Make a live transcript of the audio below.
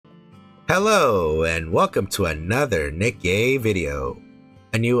Hello and welcome to another Nikke video.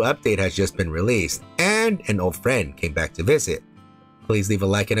 A new update has just been released and an old friend came back to visit. Please leave a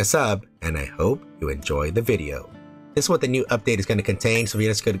like and a sub and I hope you enjoy the video. This is what the new update is going to contain, so we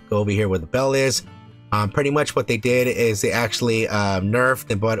just going to go over here where the bell is. Pretty much what they did is they actually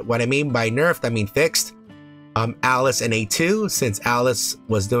nerfed, and what I mean by nerfed, I mean fixed Alice in A2, since Alice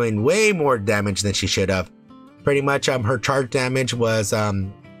was doing way more damage than she should have. Pretty much her charge damage was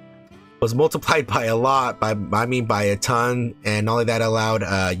multiplied by a lot, by a ton, and not only that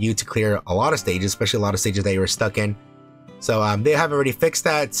allowed you to clear a lot of stages, especially a lot of stages that you were stuck in. So they have already fixed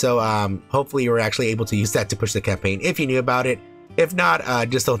that, so hopefully you were actually able to use that to push the campaign if you knew about it. If not,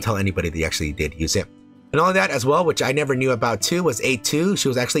 just don't tell anybody that you actually did use it. And all of that as well, which I never knew about too, was A2. She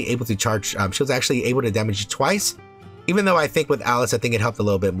was actually able to charge, she was actually able to damage you twice. Even though I think with Alice, I think it helped a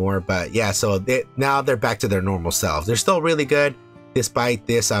little bit more, but yeah, so now they're back to their normal selves. They're still really good despite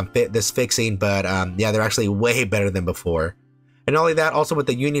this this fixing, but yeah, they're actually way better than before. And not only that, also with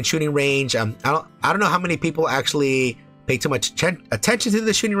the Union shooting range, I don't know how many people actually pay too much attention to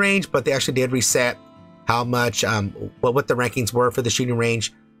the shooting range, but they actually did reset how much what the rankings were for the shooting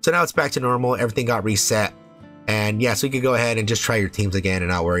range. So now it's back to normal. Everything got reset, and yeah, so you could go ahead and just try your teams again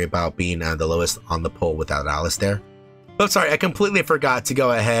and not worry about being the lowest on the poll without Alice there. Oh, sorry, I completely forgot to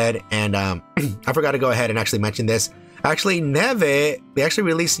go ahead and I forgot to go ahead and actually mention this. Actually, Neve, they actually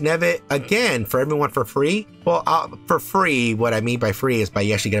released Neve again for everyone for free. Well, for free, what I mean by free is by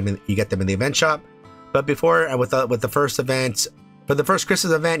you actually get them in the event shop. But before, with the first event, for the first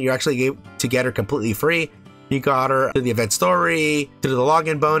Christmas event, you actually gave to get her completely free. You got her through the event story, through the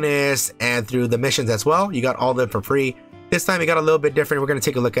login bonus, and through the missions as well. You got all of them for free. This time it got a little bit different. We're going to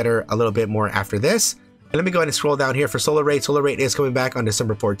take a look at her a little bit more after this. And let me go ahead and scroll down here for soloraid. Soloraid is coming back on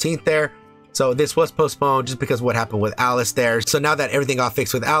December 14th there. So this was postponed just because of what happened with Alice there. So now that everything got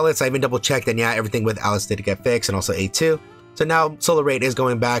fixed with Alice, I even double checked, and yeah, everything with Alice did get fixed, and also A2. So now soloraid is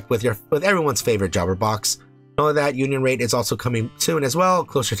going back with everyone's favorite JOBBERBOX. All of that unionraid is also coming soon as well,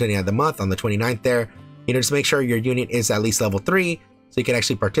 closer to the end of the month on the 29th there. You know, just make sure your union is at least level 3, so you can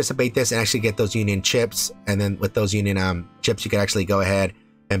actually participate this and actually get those union chips. And then with those union chips, you can actually go ahead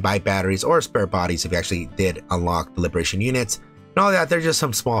and buy batteries or spare bodies if you actually did unlock the liberation units. And all that, there's just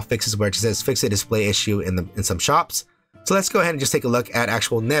some small fixes where it just says fix a display issue in some shops. So let's go ahead and just take a look at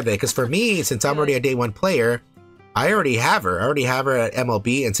actual Neve, because for me, since I'm already a day 1 player, I already have her. I already have her at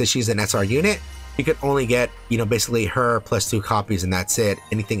MLB, and since she's an SR unit, you could only get, you know, basically her plus 2 copies, and that's it.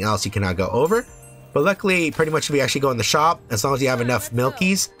 Anything else you cannot go over. But luckily, pretty much if you actually go in the shop, as long as you have enough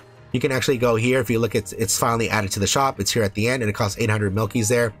milkies, you can actually go here. If you look, it's finally added to the shop. It's here at the end, and it costs 800 milkies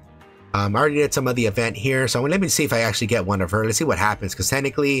there. I already did some of the event here, so let me see if I actually get one of her. Let's see what happens, because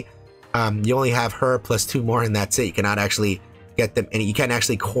technically, you only have her plus 2 more, and that's it. You cannot actually get them, and you can't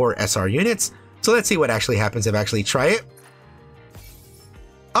actually core SR units. So let's see what actually happens if I actually try it.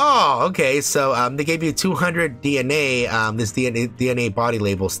 Oh, okay. So they gave you 200 DNA, this DNA body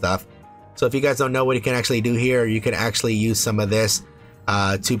label stuff. So if you guys don't know what you can actually do here, you can actually use some of this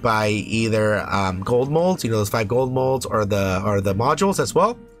to buy either gold molds, you know, those 5 gold molds, or the modules as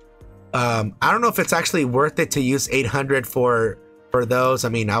well. I don't know if it's actually worth it to use 800 for those. I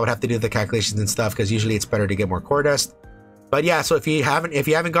mean, I would have to do the calculations and stuff, because usually it's better to get more core dust. But yeah, so if you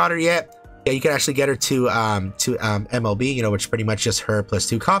haven't got her yet, yeah, you can actually get her to MLB, you know, which is pretty much just her plus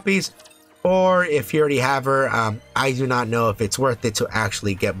 2 copies. Or if you already have her, I do not know if it's worth it to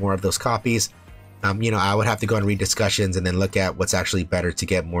actually get more of those copies. You know, I would have to go and read discussions and then look at what's actually better to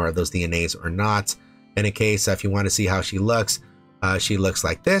get more of those DNAs or not. In a case, if you want to see how she looks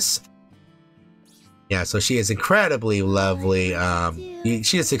like this. Yeah, so she is incredibly lovely.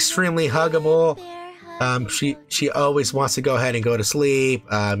 She is extremely huggable. She always wants to go ahead and go to sleep.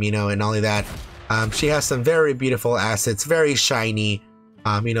 You know, and not only that, she has some very beautiful assets, very shiny.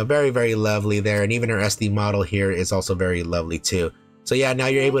 You know, very, very lovely there. And even her SD model here is also very lovely too. So yeah, now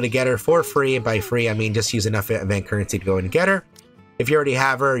you're able to get her for free. And by free, I mean just use enough event currency to go and get her. If you already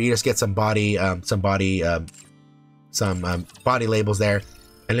have her, you just get some body labels there.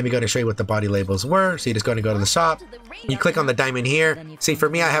 And let me go and show you what the body labels were. So you're just going to go to the shop. You click on the diamond here. See, for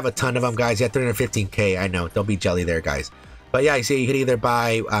me, I have a ton of them, guys. Yeah, 315k. I know. Don't be jelly there, guys. But yeah, you see, you can either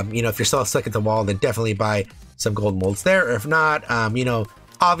buy, you know, if you're still stuck at the wall, then definitely buy some gold molds there. Or if not, you know,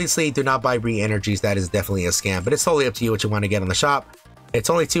 obviously do not buy re-energies. That is definitely a scam. But it's totally up to you what you want to get on the shop. It's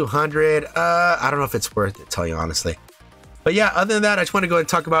only 200. I don't know if it's worth it, to tell you honestly. But yeah, other than that, I just want to go and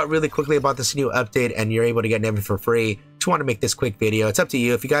talk about really quickly about this new update, and you're able to get Neve for free. Just want to make this quick video. It's up to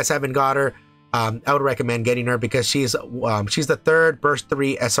you. If you guys haven't got her, I would recommend getting her, because she's the 3rd burst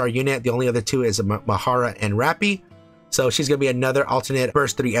 3 SR unit. The only other 2 is Mahara and Rappy. So she's going to be another alternate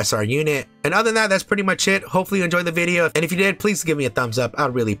Burst 3 SR unit. And other than that, that's pretty much it. Hopefully you enjoyed the video. And if you did, please give me a thumbs up.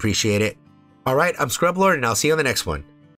 I'd really appreciate it. Alright, I'm Scrublord, and I'll see you on the next one.